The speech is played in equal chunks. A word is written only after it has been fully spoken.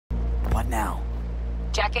What now?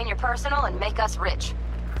 Jack in your personal and make us rich.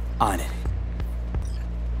 On it.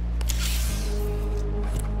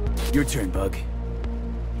 Your turn, Bug.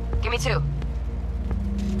 Give me 2.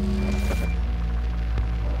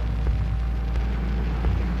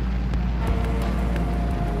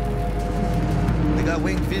 They got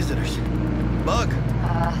winged visitors. Bug.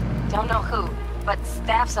 Don't know who, but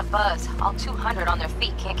staff's a buzz. All 200 on their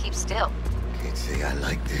feet can't keep still. Can't say I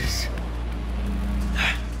like this.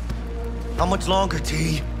 How much longer,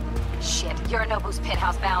 T? Shit, Yorinobu's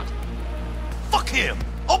penthouse bound. Fuck him!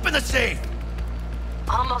 Open the safe!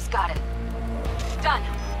 Almost got it. Done.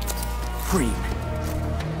 Cream.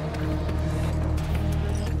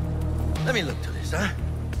 Let me look to this, huh?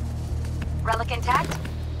 Relic intact?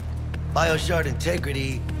 Bioshard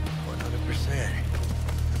integrity, 100%.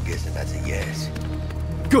 I'm guessing that's a yes.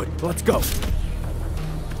 Good, let's go.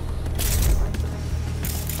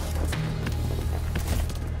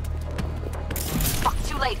 Fuck,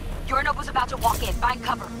 too late. Yorinobu's about to walk in. Find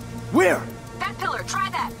cover. Where? That pillar, try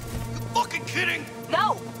that. You fucking kidding?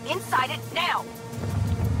 No! Inside it, now!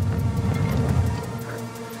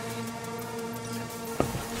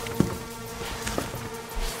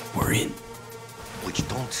 We're in. Which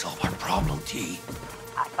don't solve our problem, T.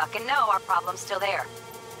 I fucking know our problem's still there.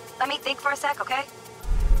 Let me think for a sec, okay?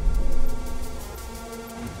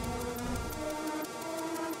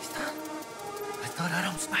 I thought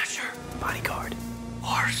Adam Smasher. Bodyguard.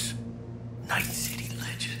 Horse. Night City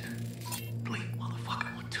legend. Blink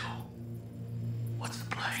motherfucking one too. What's the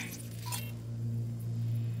play?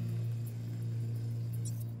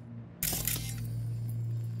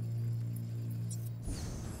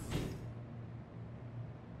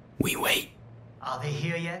 We wait. Are they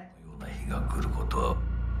here yet? ような日が来ることは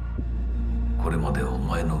これまでお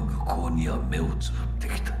前の愚行には目をつぶって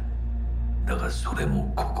きた。だがそれ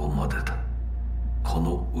もここまでだ。こ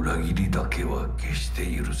の裏切りだけは決して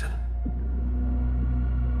許せん。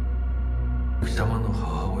貴様の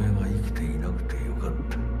母親が生きていなくてよかっ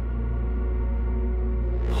た。こ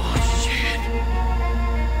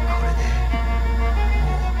れで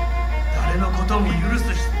もう誰のことも許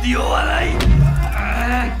す必要はない。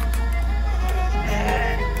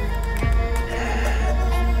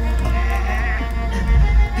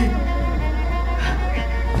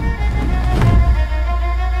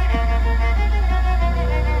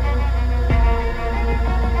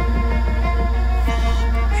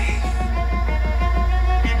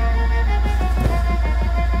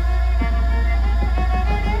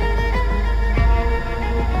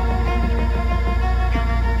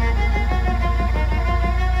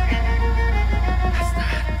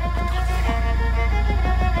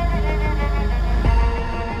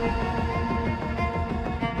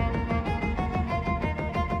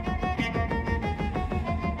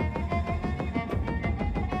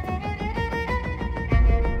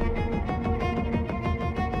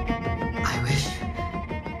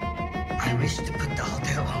I wish to put the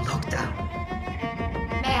hotel on lockdown.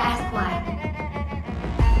 May I ask why?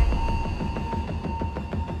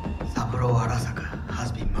 Saburo Arasaka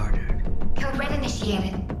has been murdered. Code Red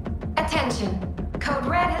initiated. Attention. Code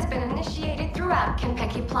Red has been initiated throughout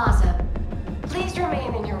Kenpeki Plaza. Please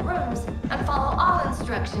remain in your rooms and follow all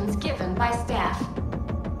instructions given by staff.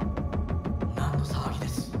 何の騒ぎで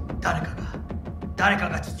す。誰か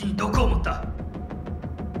が父に毒を持った。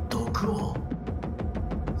毒を。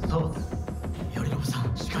そうだ。頼信さ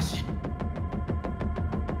ん、しかし。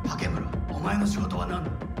竹村、お前の仕事は何だ。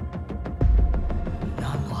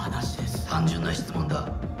何の話です。単純な質問だ。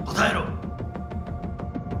答えろ。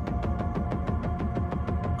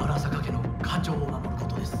荒坂家の家長を守るこ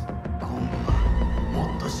とです。今後はも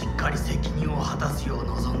っとしっかり責任を果たすよう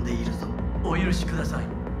望んでいるぞ。お許しください、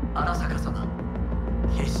荒坂様。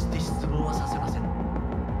決して失望はさせません。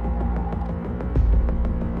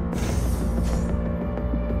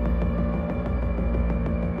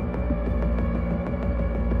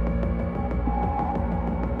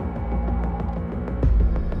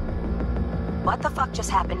What the fuck just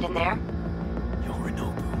happened in there?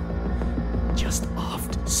 Yorinobu just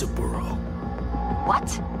offed Saburo. What?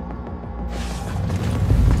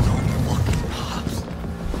 Fucking pops.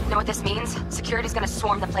 Know what this means? Security's gonna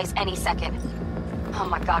swarm the place any second. Oh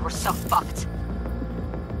my god, we're so fucked.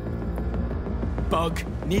 Bug,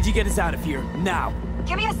 need you get us out of here, now.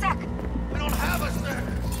 Give me a sec. We don't have us there.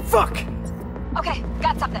 Fuck! Okay,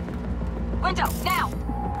 got something. Window, now!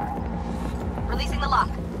 Releasing the lock.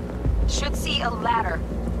 Should see a ladder.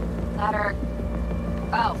 Ladder...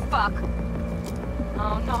 Oh, fuck.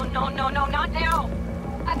 Oh, no, not now!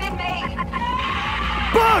 I've been made!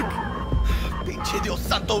 Bug! Pinche Dios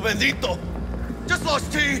santo bendito. Just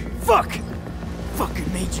lost T. Fuck!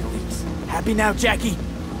 Fucking major leagues. Happy now, Jackie?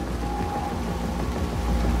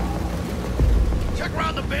 Check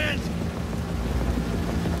around the bend.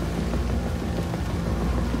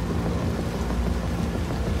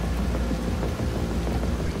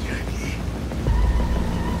 Jackie.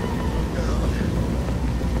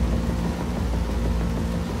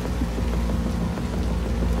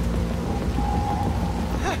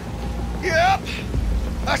 Yep.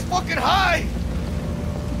 That's fucking high.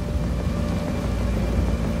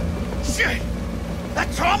 Shit.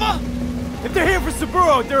 That trauma? If they're here for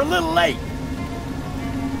Saburo, they're a little late.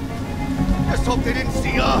 Just hope they didn't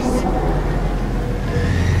see us.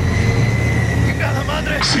 You got la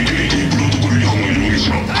madre. CD